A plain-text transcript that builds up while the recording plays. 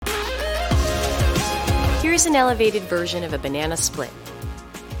Here's an elevated version of a banana split.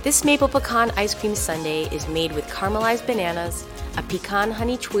 This maple pecan ice cream sundae is made with caramelized bananas, a pecan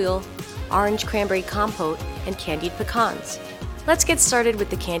honey tuile, orange cranberry compote, and candied pecans. Let's get started with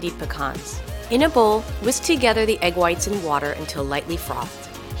the candied pecans. In a bowl, whisk together the egg whites in water until lightly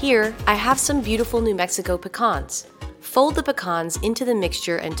frothed. Here, I have some beautiful New Mexico pecans. Fold the pecans into the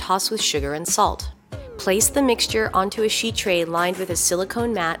mixture and toss with sugar and salt. Place the mixture onto a sheet tray lined with a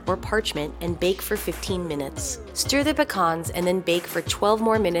silicone mat or parchment and bake for 15 minutes. Stir the pecans and then bake for 12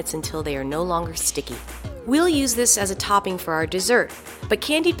 more minutes until they are no longer sticky. We'll use this as a topping for our dessert, but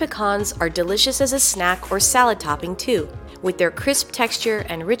candied pecans are delicious as a snack or salad topping too. With their crisp texture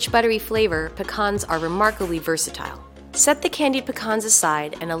and rich buttery flavor, pecans are remarkably versatile. Set the candied pecans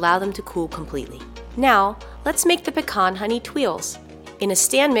aside and allow them to cool completely. Now, let's make the pecan honey tuiles. In a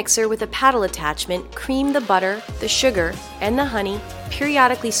stand mixer with a paddle attachment, cream the butter, the sugar, and the honey,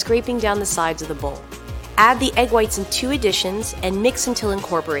 periodically scraping down the sides of the bowl. Add the egg whites in 2 additions and mix until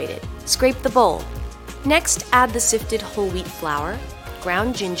incorporated. Scrape the bowl. Next, add the sifted whole wheat flour,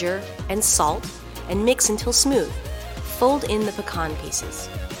 ground ginger, and salt, and mix until smooth. Fold in the pecan pieces.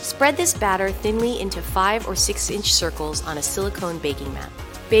 Spread this batter thinly into 5 or 6-inch circles on a silicone baking mat.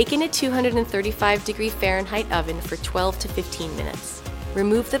 Bake in a 235-degree Fahrenheit oven for 12 to 15 minutes.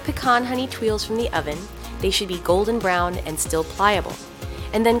 Remove the pecan honey tuiles from the oven. They should be golden brown and still pliable.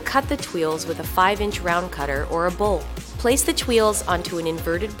 And then cut the tuiles with a 5-inch round cutter or a bowl. Place the tuiles onto an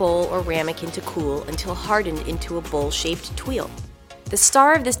inverted bowl or ramekin to cool until hardened into a bowl-shaped tuile. The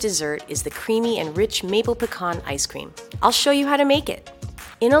star of this dessert is the creamy and rich maple pecan ice cream. I'll show you how to make it.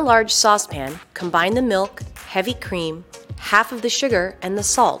 In a large saucepan, combine the milk, heavy cream, half of the sugar, and the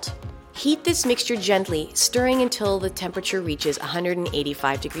salt. Heat this mixture gently, stirring until the temperature reaches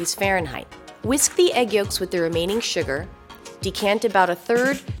 185 degrees Fahrenheit. Whisk the egg yolks with the remaining sugar. Decant about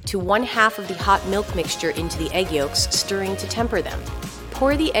 1/3 to 1/2 of the hot milk mixture into the egg yolks, stirring to temper them.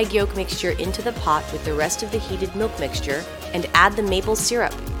 Pour the egg yolk mixture into the pot with the rest of the heated milk mixture and add the maple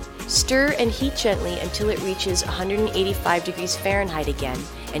syrup. Stir and heat gently until it reaches 185 degrees Fahrenheit again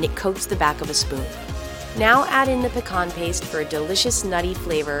and it coats the back of a spoon. Now add in the pecan paste for a delicious nutty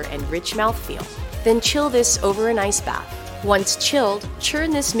flavor and rich mouthfeel. Then chill this over an ice bath. Once chilled,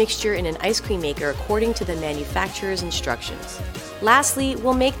 churn this mixture in an ice cream maker according to the manufacturer's instructions. Lastly,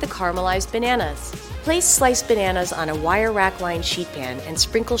 we'll make the caramelized bananas. Place sliced bananas on a wire rack-lined sheet pan and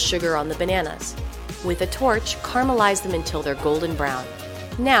sprinkle sugar on the bananas. With a torch, caramelize them until they're golden brown.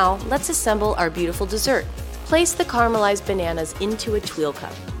 Now, let's assemble our beautiful dessert. Place the caramelized bananas into a tuile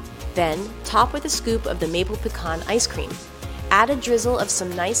cup. Then, top with a scoop of the maple pecan ice cream. Add a drizzle of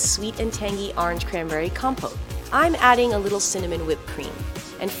some nice sweet and tangy orange cranberry compote. I'm adding a little cinnamon whipped cream.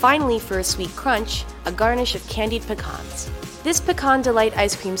 And finally, for a sweet crunch, a garnish of candied pecans. This Pecan Delight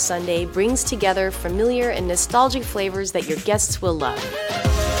ice cream sundae brings together familiar and nostalgic flavors that your guests will love.